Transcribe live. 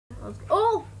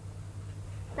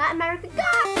that America go!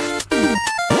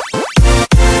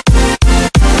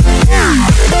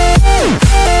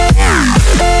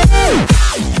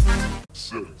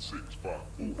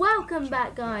 Welcome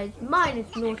back, guys. My name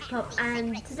is NaughtyPup,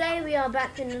 and today we are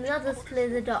back in another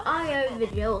Slither.io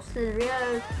video, or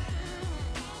Slither.io.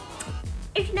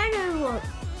 If you don't know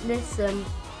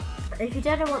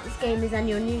what this game is, and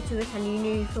you're new to it, and you're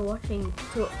new for watching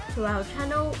to our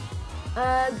channel,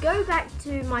 go back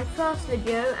to my first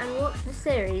video and watch the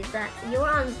series. That you'll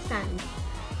understand.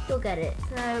 You'll get it.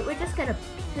 So we're just gonna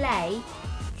play.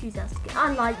 Choose our skin.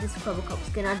 I like this Robocop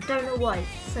skin. I don't know why.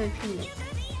 It's so appealing.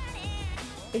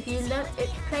 If you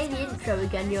play the intro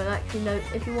again, you'll actually know.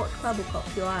 If you watch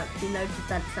Robocop, you'll actually notice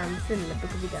that it sounds similar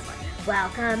because he goes like,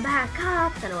 "Welcome back,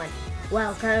 cops," and I went,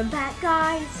 "Welcome back,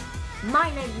 guys. My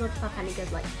name's NaughtyPup," and he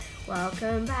goes like,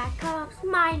 "Welcome back, cops.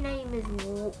 My name is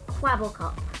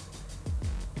Quabblecop."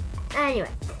 Anyway,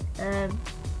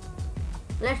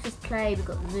 let's just play. We've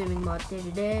got the zooming mod. This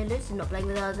is not playing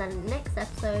with us. And next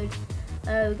episode,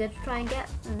 we're going to try and get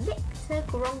Victor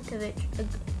Gronkovic.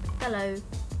 Hello.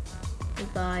 The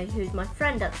guy who's my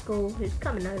friend at school, who's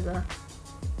coming over.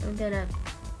 I'm gonna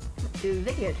do a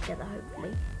video together,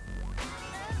 hopefully.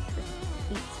 Just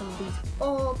eat some of these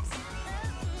orbs.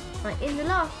 Like in the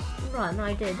last run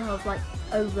I did, I was like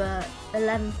over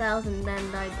 11,000,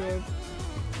 and I did.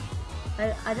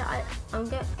 I'm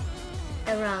getting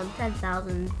around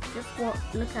 10,000. Just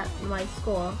look at my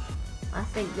score. I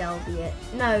think that'll be it.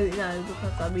 No,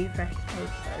 because I refreshed the page,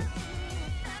 so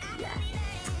yeah.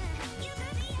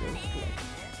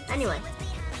 Anyway,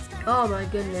 oh my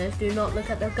goodness, do not look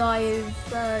at the guy who's,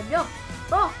 oh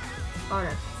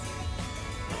no.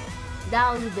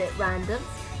 That was a bit random.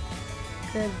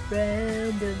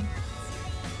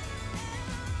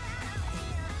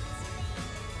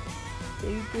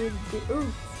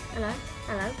 Ooh, hello.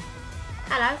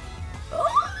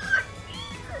 Oh.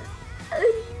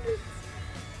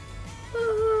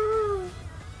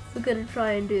 We're gonna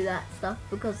try and do that stuff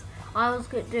because I was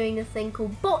doing a thing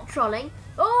called bot trolling.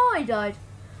 Oh, I died.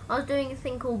 I was doing a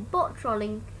thing called bot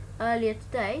trolling earlier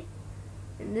today,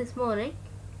 this morning,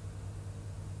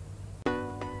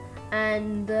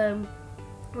 and I'm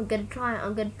gonna try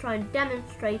and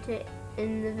demonstrate it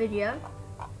in the video,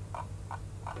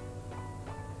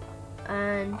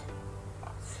 and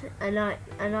I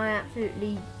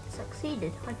absolutely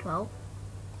succeeded. Hi 12.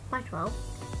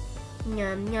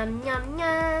 Yum yum yum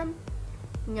yum.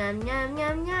 Yum yum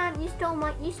yum yum. You stole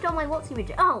my Watsy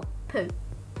widget. Oh, poo.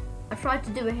 I tried to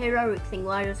do a heroic thing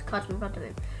where I just cut in front of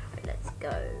him. Right, let's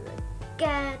go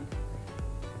again.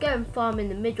 Go and farm in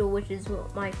the middle, which is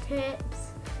what my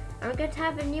tips. And we're going to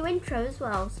have a new intro as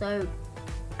well. So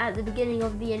at the beginning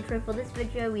of the intro for this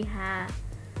video, we have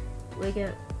like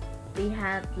a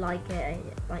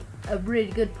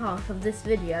really good part of this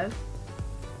video.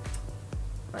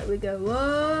 Right, we go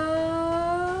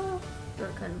whoa,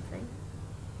 that kind of thing.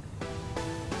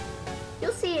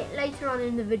 You'll see it later on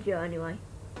in the video anyway,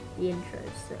 the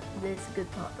intros, so this is a good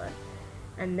part though.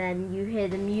 And then you hear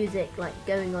the music like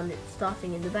going on, it's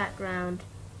starting in the background,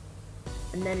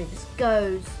 and then it just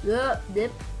goes,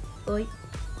 dip, oi.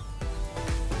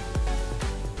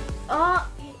 Oh,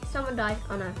 someone died,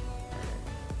 oh no.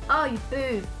 Oh, you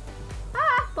boo.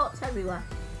 Ah, bots everywhere.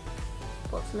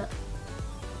 Bots, look.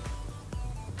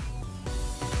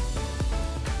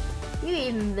 You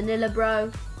even vanilla,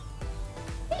 bro.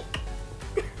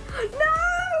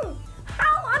 No!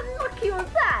 How unlucky was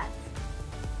that?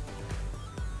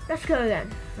 Let's go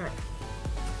again. Right.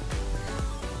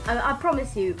 I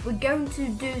promise you, we're going to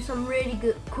do some really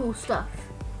cool stuff.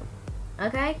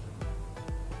 Okay?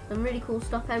 Some really cool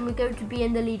stuff, and we're going to be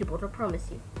in the leaderboard, I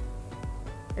promise you.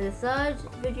 In the third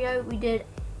video, we did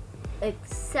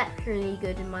exceptionally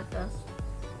good in my first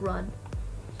run.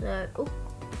 So, oh,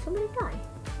 did somebody die?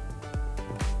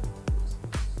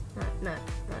 No.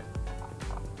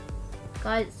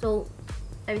 Guys,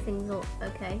 everything's all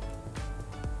okay.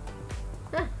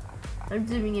 I'm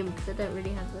zooming in because I don't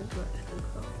really have as much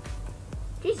control.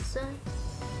 Jesus, sir.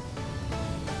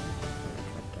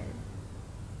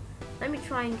 Let me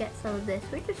try and get some of this.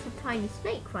 We're just a tiny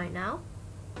snake right now.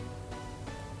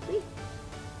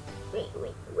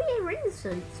 We're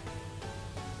innocent.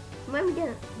 When we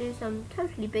do some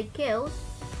totally big kills,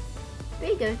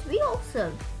 we're going to be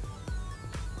awesome.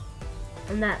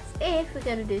 And that's if we're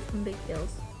going to do some big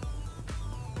kills.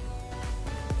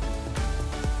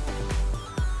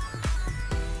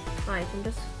 Right,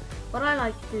 what I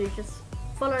like to do is just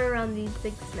follow around these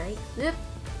big snakes. Yep.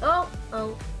 Oh.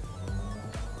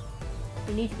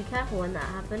 You need to be careful when that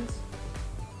happens.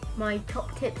 My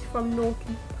top tips from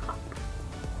NaughtyPup.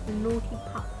 The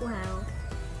NaughtyPup world.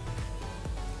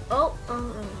 Oh,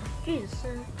 Jesus.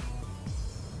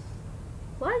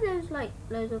 Why are those like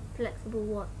loads of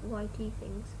flexible YT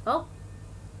things? Oh,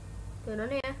 going on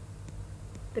here.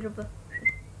 Bit of a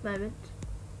moment.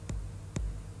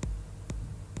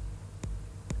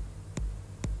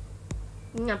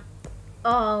 No.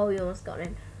 Oh, you almost got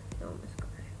him. You almost got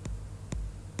him.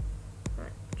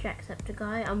 Right,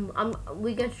 Jacksepticeye.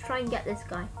 We're going to try and get this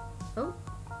guy. Oh,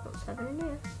 what's happening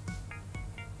here?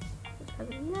 What's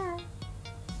happening there?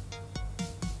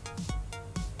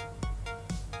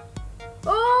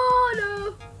 Oh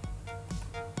no!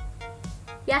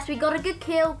 Yes, we got a good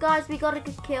kill, guys. We got a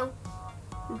good kill.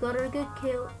 We got a good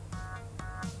kill.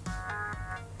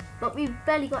 But we've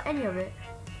barely got any of it.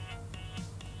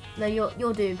 No,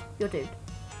 you're doomed. You're doomed.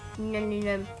 No, no,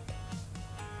 no.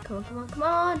 Come on, come on, come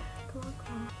on. Come on,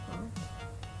 come on, come on.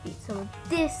 Eat some of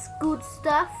this good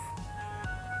stuff.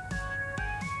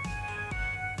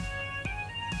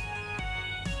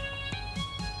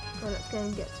 So let's go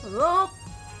and get some. Oh!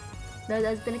 No,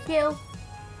 there's been a kill.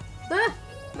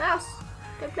 Mouse!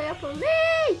 Don't play up on me!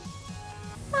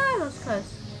 Oh, that was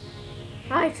close.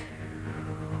 Right.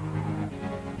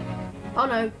 Oh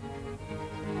no.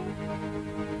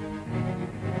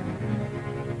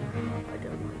 I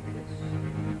don't like this.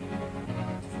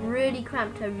 It's really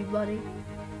cramped, everybody.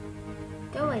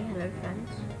 Go away, hello friends.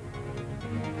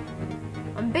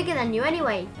 I'm bigger than you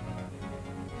anyway.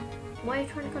 Why are you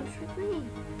trying to constrict me?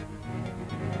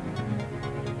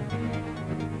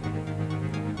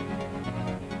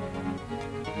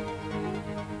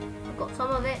 I've got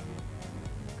some of it.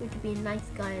 Going to be a nice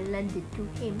guy and lend it to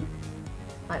him.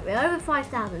 Right, we're over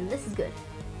 5,000. This is good.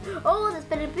 Oh, there's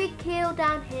been a big kill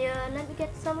down here. Let me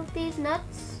get some of these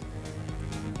nuts.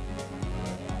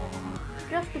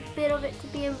 Just a bit of it to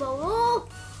be involved. Oh,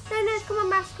 no, no, come on,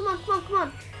 mouse. Come on, come on, come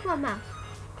on. Come on, mouse.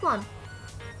 Come on.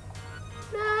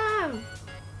 No.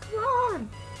 Come on.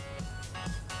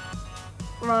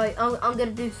 Right, I'm going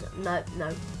to do some. No,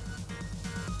 no.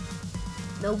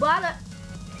 No bother.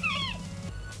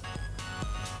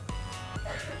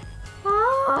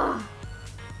 Ah.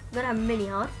 I'm gonna have mini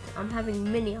heart. I'm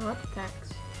having mini heart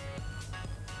attacks.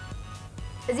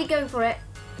 Is he going for it?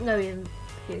 No, he isn't.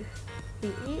 Phew.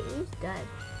 He's dead.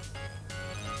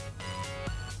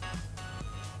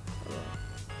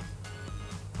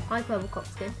 High purple cop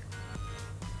skin.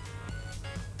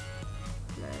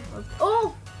 No.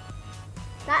 Oh!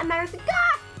 That American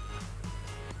guy!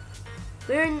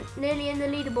 We're nearly in the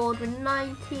leaderboard. We're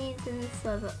 19th in the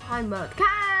server. High mode.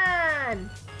 Can!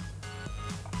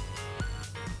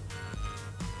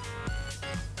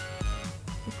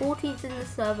 14th in the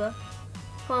server.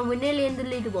 Come on, we're nearly in the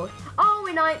leaderboard. Oh,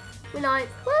 we're 9th. We're 9th.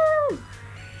 Woo!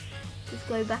 Just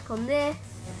go back on this.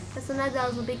 That's another. That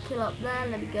was a big kill up there.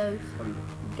 Let me go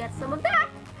get some of that.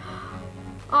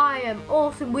 I am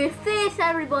awesome. We're 5th,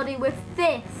 everybody. We're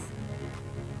 5th.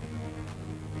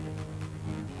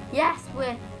 Yes,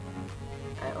 we're.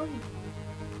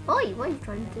 Oi, what are you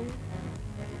trying to do?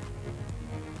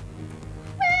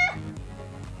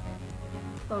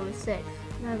 Oh, we're 6th.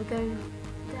 Now we're going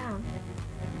down.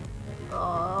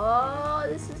 Oh,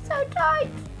 this is so tight.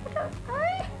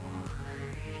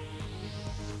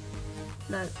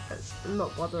 No, I'm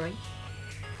not bothering.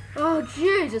 Oh,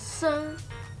 Jesus, son.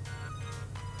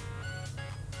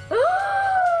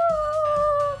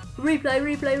 Oh! Replay,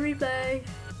 replay, replay.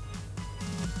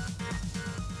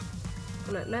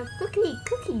 No, no, Cookie,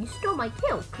 you stole my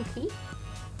kill, Cookie.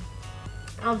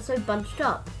 I'm so bunched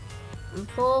up. I'm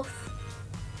 4th.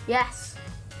 Yes.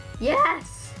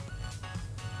 Yes.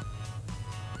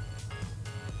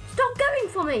 Stop going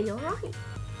for me, alright?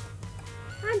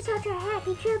 I'm such a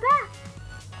happy Chewbacca.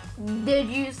 Did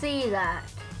you see that?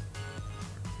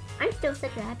 I'm still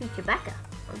such a happy Chewbacca.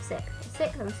 I'm sick. I'm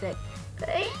sick. I'm sick.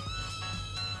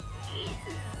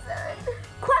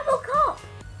 Quabble Cop!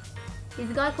 He's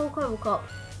a guy called Quabble Cop.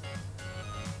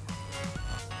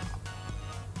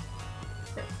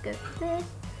 Let's go for this.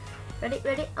 Ready,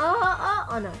 ready.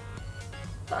 Oh no.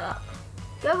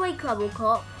 Go away, Quabble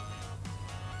Cop.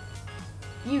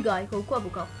 You guy called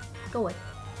Quabble Cop. Go away.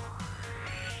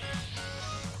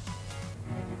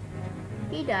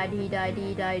 He died, he died,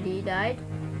 he died, he died.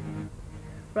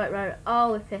 Right, right.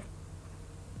 Oh, we're 5th.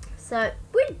 So,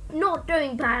 we're not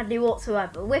doing badly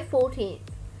whatsoever. We're 14th.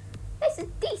 This is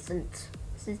decent.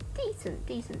 This is decent,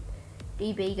 decent.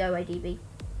 DB, go away, DB.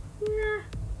 Yeah.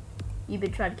 You've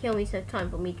been trying to kill me, so it's time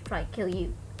for me to try and kill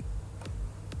you.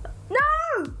 No!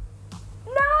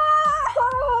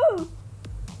 No!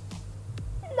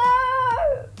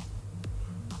 No!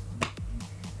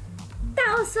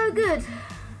 That was so good.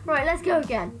 Right, let's go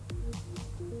again.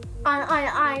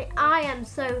 I am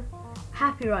so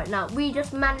happy right now. We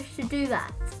just managed to do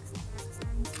that.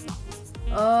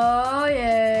 Oh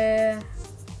yeah.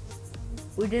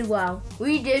 We did well.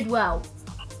 We did well.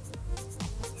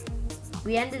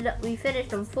 We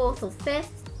finished on 4th or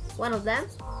 5th, one of them.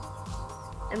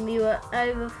 And we were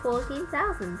over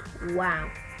 14,000. Wow.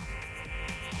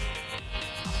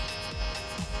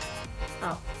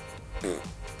 Oh.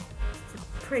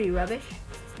 Pretty rubbish.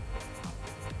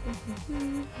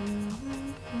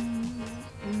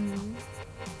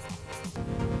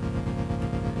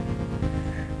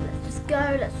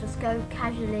 Let's just go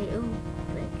casually. Ooh,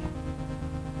 click.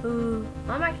 Ooh,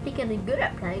 I'm actually getting good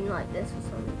at playing like this for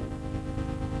some reason.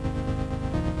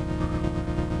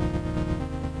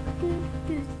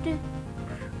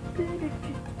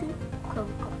 Oh,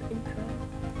 intro.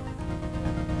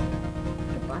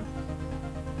 Goodbye.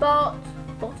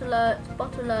 Bot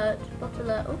alert.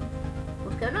 Oh,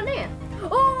 what's going on here?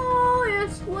 Oh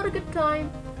yes, what a good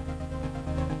time.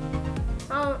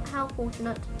 Oh, how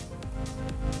fortunate.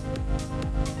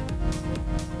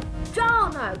 Oh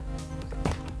no!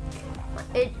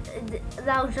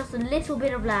 That was just a little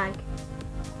bit of lag.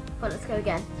 But let's go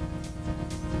again.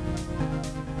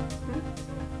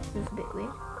 That's a bit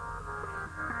weird.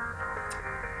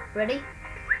 Ready?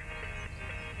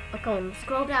 Oh, come on,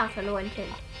 scrolled out and I went in.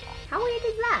 How weird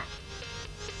is that?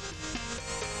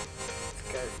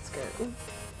 Let's go. Ooh.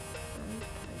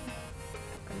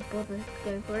 I'm not gonna bother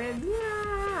going for him.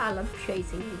 Yeah, I love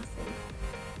chasing these things.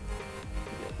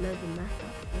 Loads of math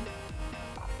after.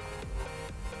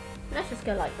 Let's just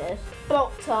go like this.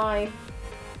 Bot time.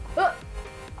 Oh!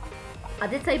 I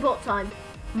did say bot time.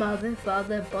 Mother,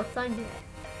 father, bot time.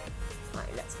 Yeah.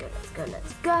 Right, let's go.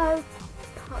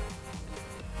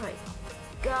 Right,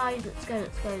 guys, let's go.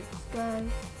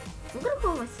 I'm gonna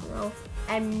call myself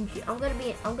MG. I'm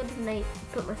gonna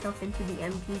put myself into the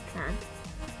MG clan.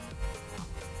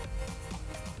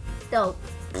 So,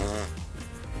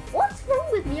 what's wrong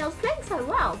with me? I was playing so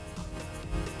well.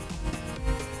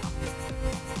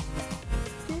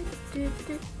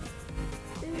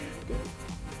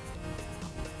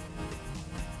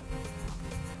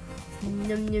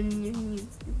 Yum, yum, yum, yum.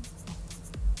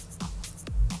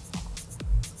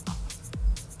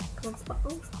 Come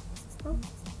on.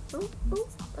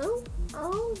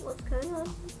 Oh, what's going on?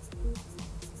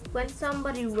 When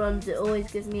somebody runs, it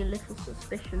always gives me a little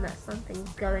suspicion that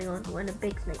something's going on when a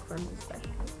big snake runs,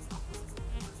 especially.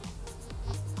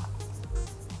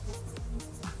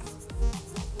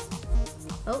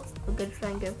 Oh, we're gonna try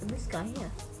and go for this guy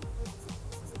here.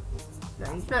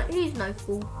 No, he's no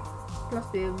fool. Plus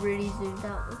we're really zoomed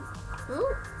out.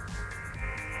 Oh.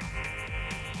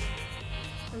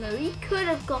 No, he could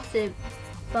have got him,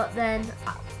 but then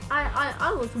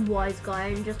I was a wise guy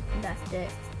and just left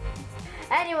it.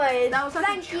 Anyways, that was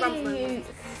thank you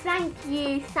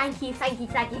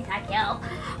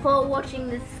for watching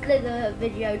this Slither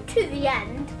video to the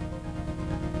end.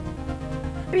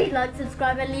 Please like,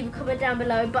 subscribe and leave a comment down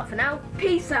below, but for now,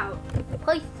 peace out.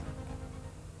 Peace.